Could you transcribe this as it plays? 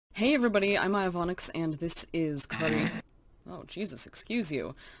Hey everybody, I'm Iavonix, and this is Clarisse. Oh, Jesus, excuse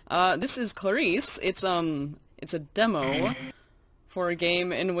you. This is Clarisse. It's a demo for a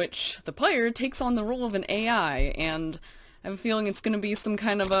game in which the player takes on the role of an AI, and I have a feeling it's gonna be some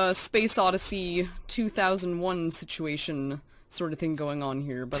kind of a Space Odyssey 2001 situation sort of thing going on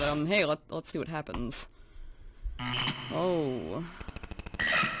here, but hey, let's see what happens. Oh.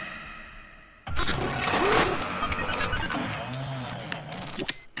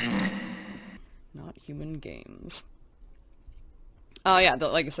 Not human games. Yeah,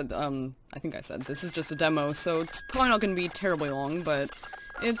 like I said, I think I said, this is just a demo, so it's probably not going to be terribly long, but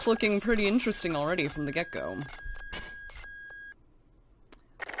it's looking pretty interesting already from the get-go.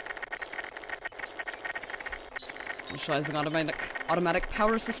 Initializing automatic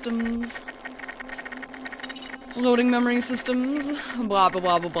power systems. Loading memory systems. Blah blah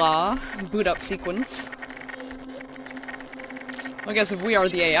blah blah blah. Boot up sequence. I guess if we are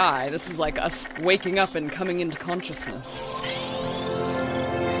the AI, this is like us waking up and coming into consciousness.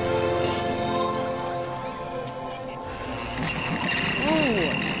 Oh.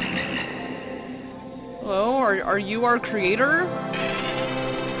 Hello, are you our creator?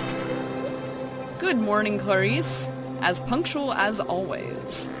 Good morning, Clarisse. As punctual as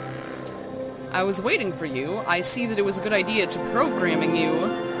always. I was waiting for you. I see that it was a good idea to programming you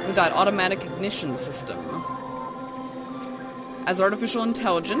with that automatic ignition system. As artificial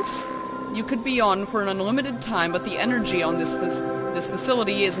intelligence, you could be on for an unlimited time, but the energy on this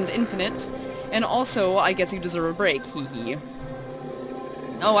facility isn't infinite, and also, I guess you deserve a break, hee hee.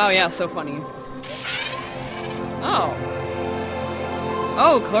 Oh wow, yeah, so funny. Oh.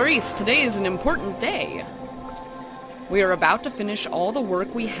 Oh, Clarisse, today is an important day. We are about to finish all the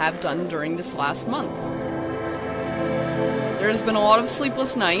work we have done during this last month. There's been a lot of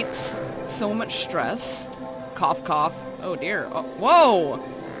sleepless nights, so much stress. Cough, cough. Oh dear. Oh, whoa!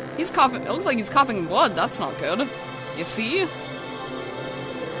 He's coughing. It looks like he's coughing blood. That's not good. You see?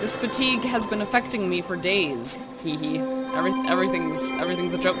 This fatigue has been affecting me for days. Hee hee.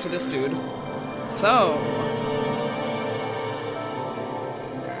 Everything's a joke to this dude. So,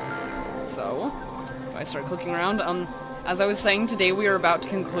 I start clicking around. As I was saying, today we are about to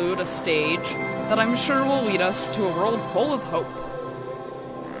conclude a stage that I'm sure will lead us to a world full of hope.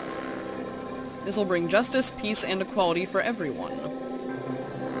 This will bring justice, peace, and equality for everyone.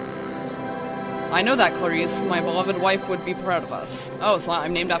 I know that, Clarisse. My beloved wife would be proud of us. Oh, so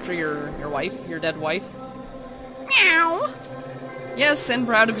I'm named after your wife? Your dead wife? Meow! Yes, and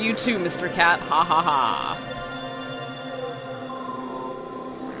proud of you too, Mr. Cat. Ha ha ha.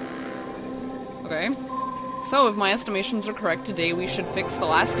 Okay. So, if my estimations are correct, today we should fix the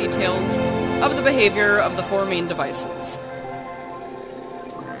last details of the behavior of the 4 main devices.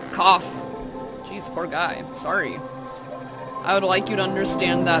 Cough. Jeez, poor guy. Sorry. I would like you to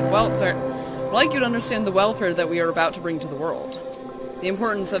understand that the welfare that we are about to bring to the world. The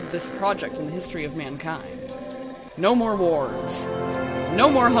importance of this project in the history of mankind. No more wars. No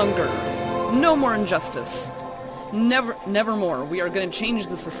more hunger. No more injustice. Never more. We are going to change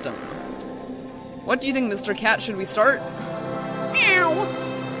the system. What do you think, Mr. Cat? Should we start? Meow!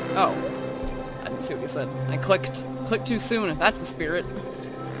 Oh. I didn't see what he said. I clicked too soon. That's the spirit.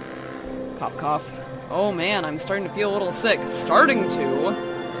 Cough, cough. Oh man, I'm starting to feel a little sick. Starting to!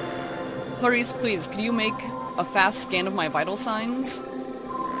 Clarisse, please, could you make a fast scan of my vital signs?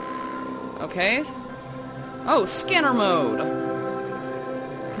 Okay. Oh, scanner mode!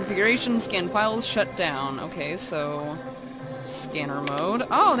 Configuration, scan files, shut down. Okay, so... scanner mode.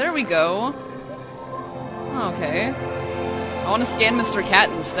 Oh, there we go! Okay. I want to scan Mr.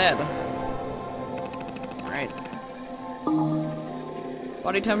 Cat instead. Alright.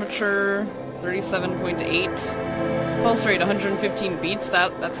 Body temperature, 37.8. Pulse rate, 115 beats.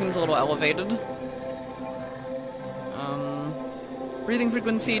 That seems a little elevated. Breathing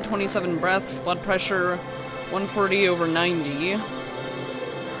frequency, 27 breaths. Blood pressure, 140/90.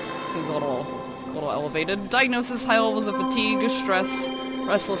 Seems a little elevated. Diagnosis, high levels of fatigue, stress,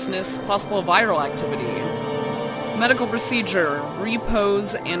 restlessness, possible viral activity. Medical procedure,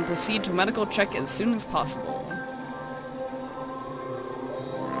 repose and proceed to medical check as soon as possible.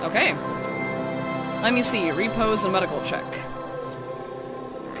 Okay. Let me see, repose and medical check.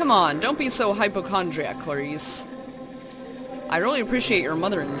 Come on, don't be so hypochondriac, Clarisse. I really appreciate your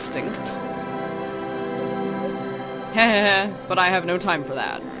mother instinct. Heh, but I have no time for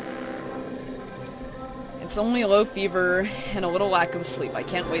that. It's only a low fever and a little lack of sleep. I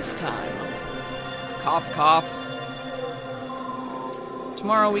can't waste time. Cough, cough.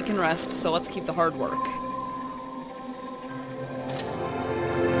 Tomorrow we can rest, so let's keep the hard work.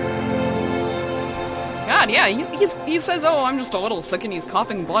 God, yeah, he says, oh, I'm just a little sick and he's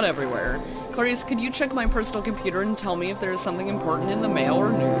coughing blood everywhere. Clarisse, could you check my personal computer and tell me if there is something important in the mail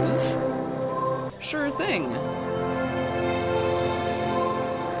or news? Sure thing.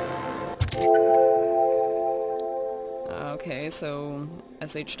 Okay, so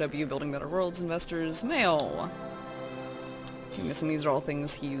SHW, Building Better Worlds, investors, mail. I'm guessing these are all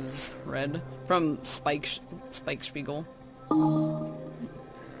things he's read from Spike Spiegel.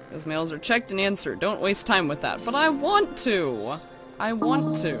 Those mails are checked and answered. Don't waste time with that. But I want to! I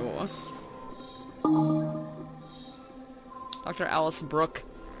want to. Dr. Alice Brooke.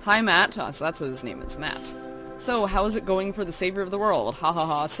 Hi, Matt. Oh, so that's what his name is, Matt. So, how is it going for the savior of the world? Ha ha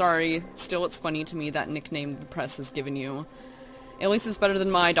ha, sorry. Still, it's funny to me that nickname the press has given you. At least it's better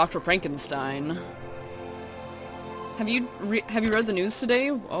than my Dr. Frankenstein. Have you read the news today?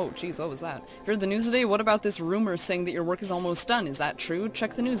 Oh, jeez, what was that? Have you read the news today? What about this rumor saying that your work is almost done? Is that true?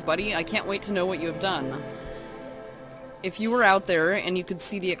 Check the news, buddy. I can't wait to know what you have done. If you were out there and you could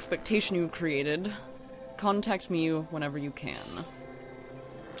see the expectation you've created, contact me whenever you can.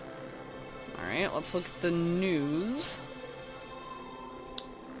 Alright, let's look at the news.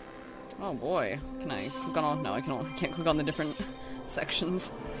 Oh boy. Can I click on all? No, I can't click on the different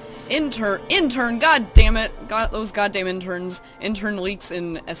sections. Intern, god damn it! Those goddamn interns. Intern leaks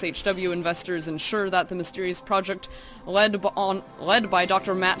in SHW investors ensure that the mysterious project led by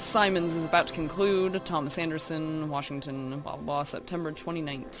Dr. Matt Simons is about to conclude. Thomas Anderson, Washington, blah blah blah, September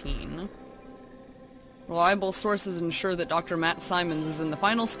 2019. Reliable sources ensure that Dr. Matt Simons is in the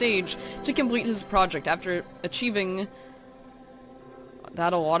final stage to complete his project after achieving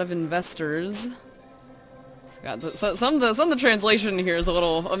that a lot of investors... God, some of the translation here is a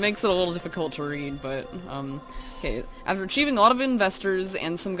little, it makes it a little difficult to read, but, okay. After achieving a lot of investors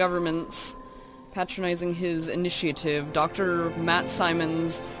and some governments patronizing his initiative, Dr. Matt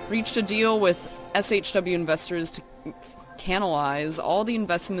Simons reached a deal with SHW investors to canalize all the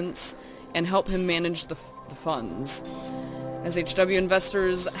investments and help him manage the funds. SHW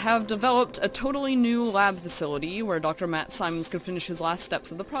investors have developed a totally new lab facility where Dr. Matt Simons could finish his last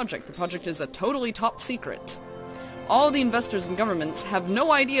steps of the project. The project is a totally top secret. All the investors and governments have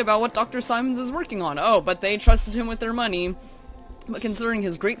no idea about what Dr. Simons is working on. Oh, but they trusted him with their money. But considering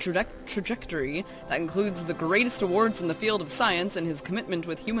his great trajectory, that includes the greatest awards in the field of science and his commitment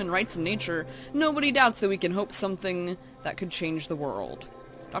with human rights and nature, nobody doubts that we can hope something that could change the world.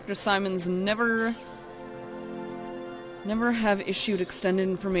 Dr. Simons never have issued extended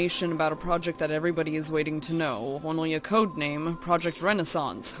information about a project that everybody is waiting to know. Only a code name, Project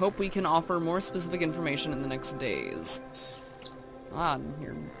Renaissance. Hope we can offer more specific information in the next days. Ah,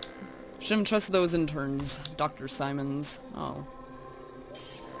 you're... Shouldn't trust those interns, Dr. Simons. Oh.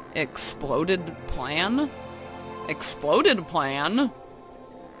 Exploded plan? Exploded plan?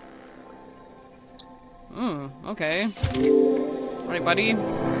 Okay. Alright, buddy.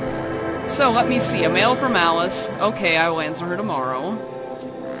 So, let me see. A mail from Alice. Okay, I will answer her tomorrow.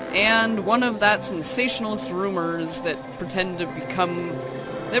 And one of that sensationalist rumors that pretend to become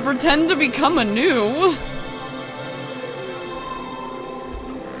anew.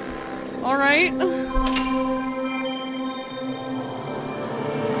 Alright.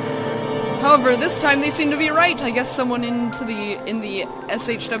 However, this time they seem to be right. I guess someone in the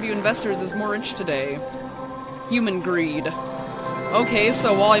SHW investors is more rich today. Human greed. Okay,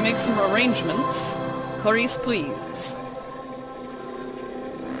 so while I make some arrangements, Clarisse, please.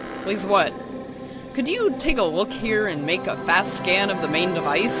 Please what? Could you take a look here and make a fast scan of the main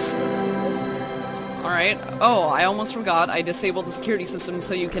device? Alright. Oh, I almost forgot. I disabled the security system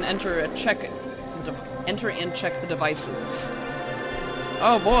so you can enter and check the devices.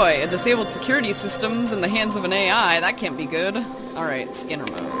 Oh boy, a disabled security system's in the hands of an AI. That can't be good. Alright, scanner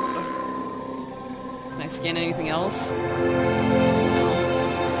mode. Can I scan anything else?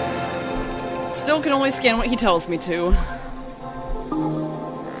 Still can only scan what he tells me to.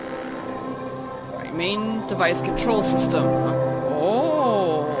 Right, main device control system.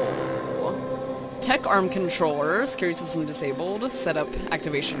 Oh! Tech arm controller, security system disabled, setup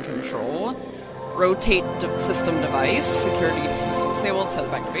activation control. Rotate system device, security system disabled,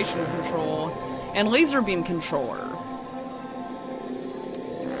 setup activation control. And laser beam controller.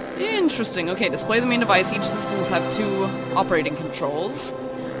 Interesting. Okay, display the main device. Each systems have two operating controls.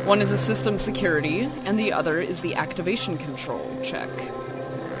 One is a system security, and the other is the activation control check.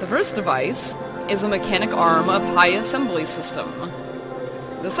 The first device is a mechanic arm of high assembly system.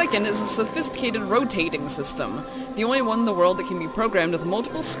 The second is a sophisticated rotating system, the only one in the world that can be programmed with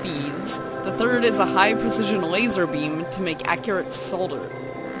multiple speeds. The third is a high-precision laser beam to make accurate soldering,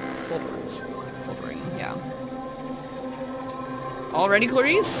 yeah. All ready,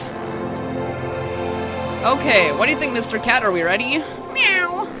 Clarisse? Okay, what do you think, Mr. Cat? Are we ready?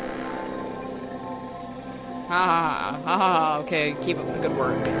 Meow! Ha ha ha, okay, keep up the good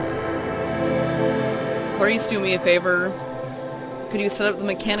work. Clarisse, do me a favor. Could you set up the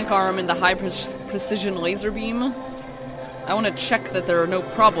mechanic arm and the high precision laser beam? I want to check that there are no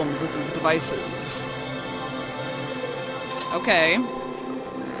problems with these devices. Okay.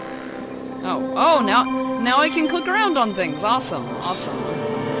 Oh, now I can click around on things. Awesome, awesome.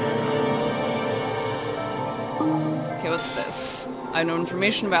 Okay, what's this? I have no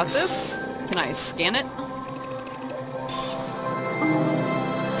information about this. Can I scan it?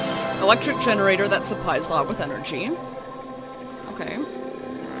 Electric generator that supplies lab with energy. Okay.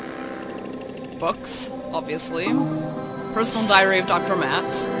 Books, obviously. Personal diary of Dr. Matt.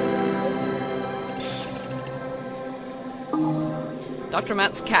 Dr.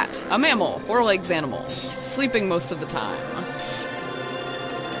 Matt's cat. A mammal. 4 legs animal. Sleeping most of the time.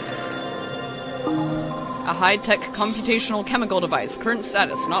 A high-tech computational chemical device. Current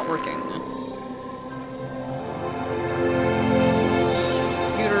status. Not working.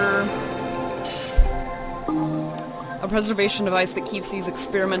 A preservation device that keeps these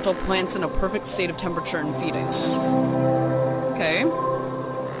experimental plants in a perfect state of temperature and feeding. Okay.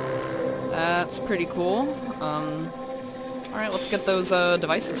 That's pretty cool. Alright, let's get those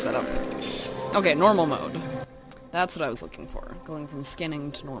devices set up. Okay, normal mode. That's what I was looking for. Going from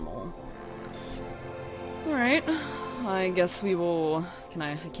scanning to normal. Alright. I guess we will...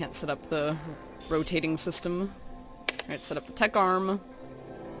 I can't set up the rotating system. Alright, set up the tech arm.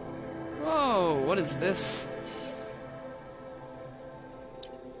 Whoa, what is this?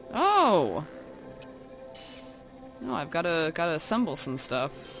 Oh! No, I've gotta assemble some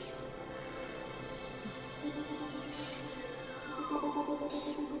stuff.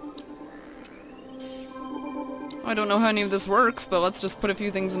 I don't know how any of this works, but let's just put a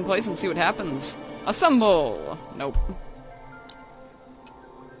few things in place and see what happens. Assemble! Nope.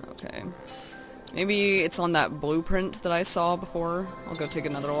 Okay. Maybe it's on that blueprint that I saw before. I'll go take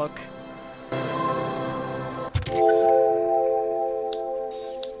another look.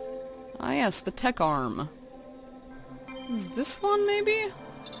 Ah yes, the tech arm. Is this one, maybe?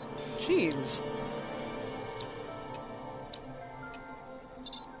 Jeez.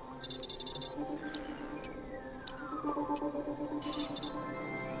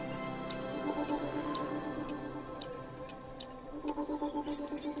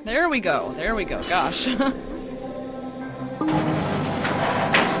 There we go, gosh.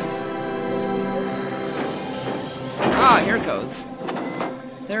 Ah, here it goes.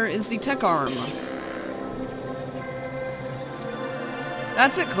 There is the tech arm.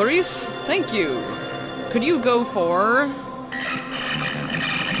 That's it, Clarisse. Thank you. Could you go for...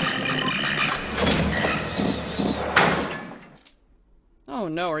 Oh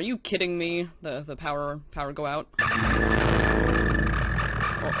no, are you kidding me? The power go out.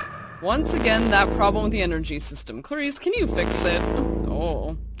 Oh. Once again, that problem with the energy system. Clarisse, can you fix it?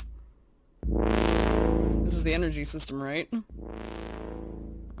 Oh. This is the energy system, right?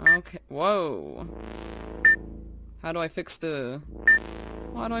 Okay. Whoa. How do I fix the...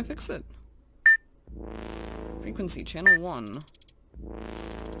 How do I fix it? Frequency, channel 1.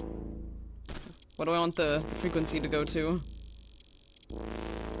 What do I want the frequency to go to?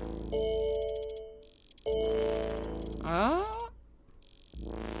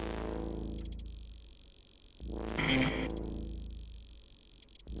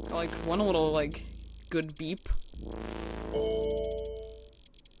 I like one little, like, good beep.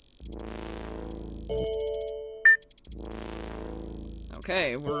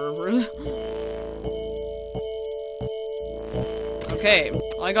 Okay, we're... Okay,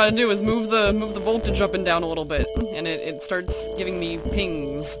 all I gotta do is move the voltage up and down a little bit, and it starts giving me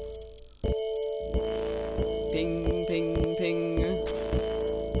pings. Ping, ping, ping.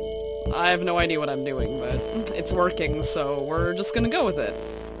 I have no idea what I'm doing, but it's working, so we're just gonna go with it.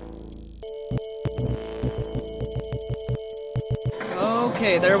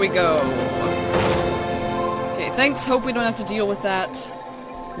 Okay, there we go. Okay, thanks. Hope we don't have to deal with that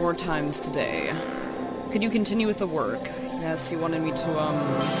more times today. Could you continue with the work? Yes, you wanted me to,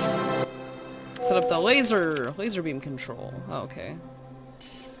 set up the laser beam control. Oh, okay.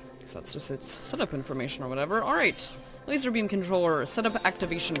 Guess that's just its setup information or whatever. Alright. Laser beam controller, setup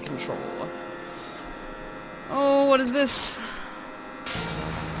activation control. Oh, what is this?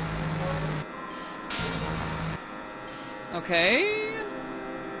 Okay.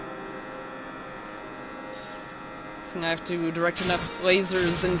 So now I have to direct enough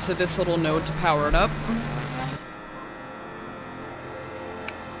lasers into this little node to power it up.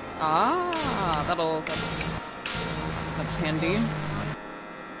 Ah, that's handy.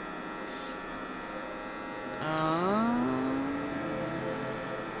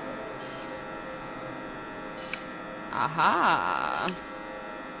 Aha!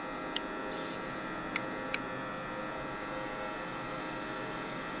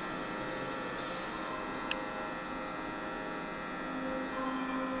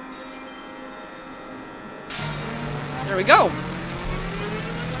 There we go!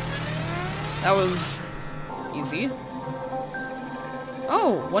 That was easy.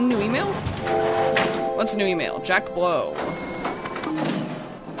 Oh, one new email? What's a new email? Jack Blow.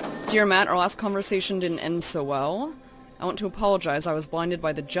 Dear Matt, our last conversation didn't end so well. I want to apologize, I was blinded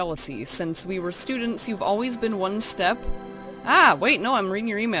by the jealousy. Since we were students, you've always been one step... Ah, wait, no, I'm reading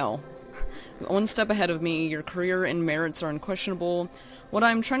your email. One step ahead of me, your career and merits are unquestionable. What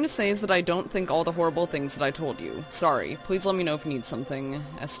I'm trying to say is that I don't think all the horrible things that I told you. Sorry. Please let me know if you need something.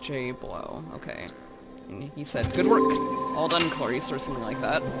 S.J. Blow. Okay. And he said, good work. All done, Clarisse, or something like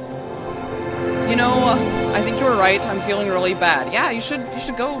that. You know, I think you were right. I'm feeling really bad. Yeah, you should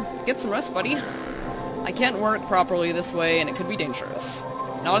go get some rest, buddy. I can't work properly this way, and it could be dangerous.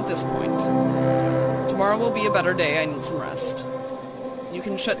 Not at this point. Tomorrow will be a better day. I need some rest. You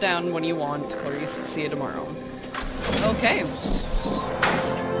can shut down when you want, Clarisse. See you tomorrow. Okay.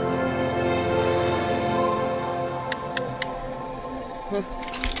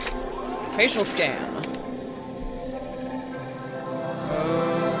 Facial scan.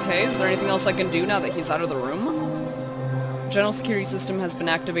 Okay, is there anything else I can do now that he's out of the room? General security system has been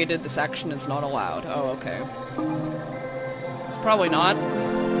activated. This action is not allowed. Oh, okay. It's probably not.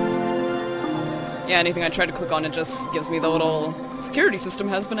 Yeah, anything I try to click on, it just gives me the little security system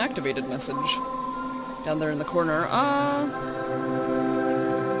has been activated message. Down there in the corner.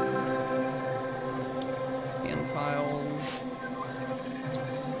 Scan files.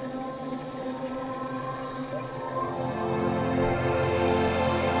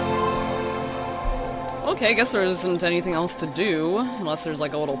 Okay, I guess there isn't anything else to do, unless there's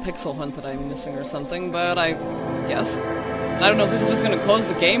like a little pixel hunt that I'm missing or something, but I guess. I don't know if this is just gonna close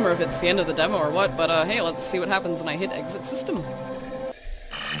the game or if it's the end of the demo or what, but hey, let's see what happens when I hit exit system.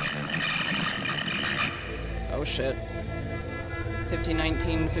 Oh shit.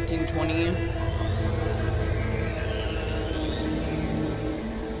 1519, 1520.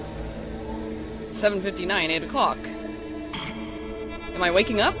 $7:59, 8 o'clock. Am I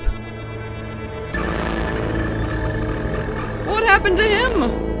waking up? What happened to him?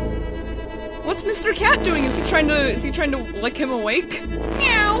 What's Mr. Cat doing? Is he trying to lick him awake?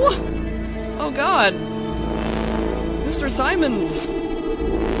 Meow! Oh god. Mr. Simons.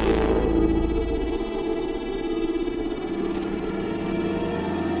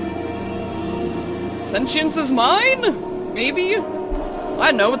 Sentience is mine? Maybe? I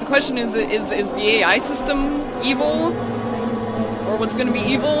don't know, but the question is the AI system evil? Or what's gonna be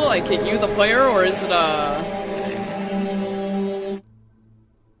evil? Like, you the player, or is it,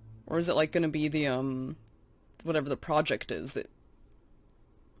 or is it, like, gonna be the, whatever the project is that...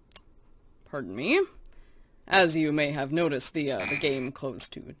 Pardon me? As you may have noticed, the game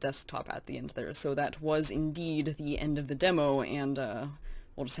closed to desktop at the end there, so that was indeed the end of the demo, and,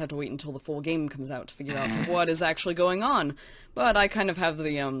 we'll just have to wait until the full game comes out to figure out what is actually going on. But I kind of have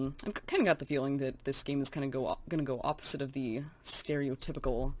the, I've kind of got the feeling that this game is kind of gonna go opposite of the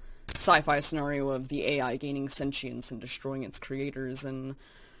stereotypical sci-fi scenario of the AI gaining sentience and destroying its creators, and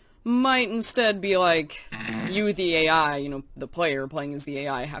might instead be like, you, the AI, you know, the player playing as the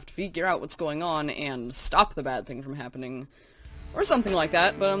AI, have to figure out what's going on and stop the bad thing from happening. Or something like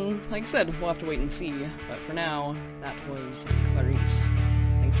that, but like I said, we'll have to wait and see. But for now, that was Clarisse.